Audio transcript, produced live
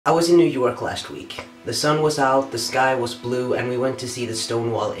I was in New York last week. The sun was out, the sky was blue, and we went to see the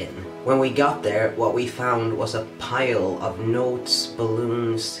Stonewall Inn. When we got there, what we found was a pile of notes,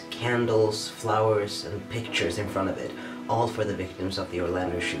 balloons, candles, flowers, and pictures in front of it, all for the victims of the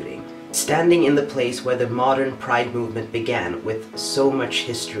Orlando shooting. Standing in the place where the modern Pride movement began, with so much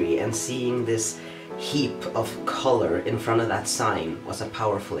history, and seeing this heap of color in front of that sign was a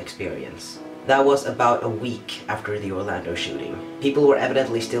powerful experience. That was about a week after the Orlando shooting. People were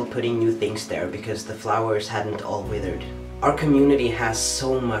evidently still putting new things there because the flowers hadn't all withered. Our community has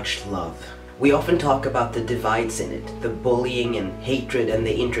so much love. We often talk about the divides in it, the bullying and hatred and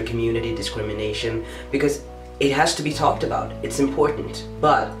the intra-community discrimination, because it has to be talked about. It's important.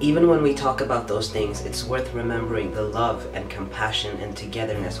 But even when we talk about those things, it's worth remembering the love and compassion and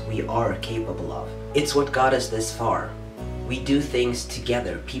togetherness we are capable of. It's what got us this far. We do things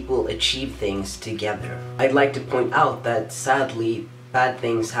together. People achieve things together. I'd like to point out that sadly, bad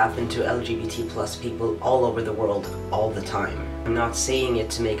things happen to LGBT+ people all over the world all the time. I'm not saying it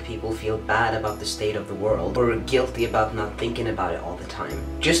to make people feel bad about the state of the world or guilty about not thinking about it all the time.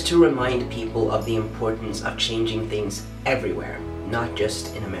 Just to remind people of the importance of changing things everywhere, not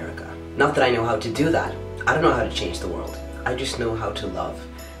just in America. Not that I know how to do that. I don't know how to change the world. I just know how to love.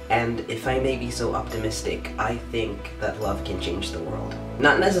 And if I may be so optimistic, I think that love can change the world.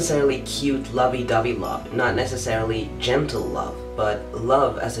 Not necessarily cute lovey-dovey love, not necessarily gentle love, but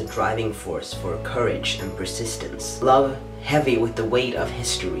love as a driving force for courage and persistence. Love heavy with the weight of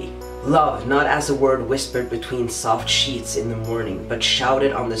history. Love not as a word whispered between soft sheets in the morning, but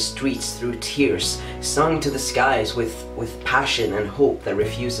shouted on the streets through tears, sung to the skies with passion and hope that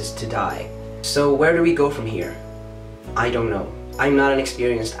refuses to die. So where do we go from here? I don't know. I'm not an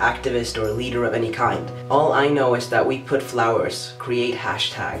experienced activist or leader of any kind. All I know is that we put flowers, create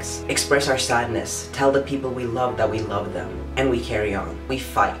hashtags, express our sadness, tell the people we love that we love them, and we carry on. We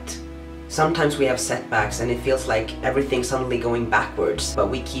fight. Sometimes we have setbacks and it feels like everything's suddenly going backwards, but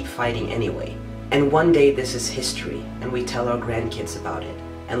we keep fighting anyway. And one day this is history, and we tell our grandkids about it.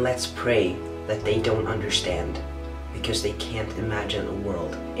 And let's pray that they don't understand, because they can't imagine a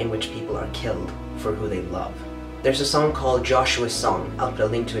world in which people are killed for who they love. There's a song called Joshua's Song. I'll put a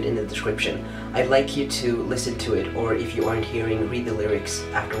link to it in the description. I'd like you to listen to it, or if you aren't hearing, read the lyrics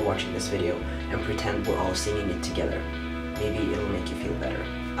after watching this video and pretend we're all singing it together. Maybe it'll make you feel better.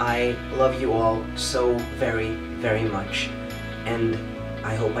 I love you all so very, very much, and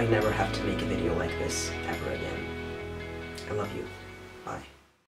I hope I never have to make a video like this ever again. I love you.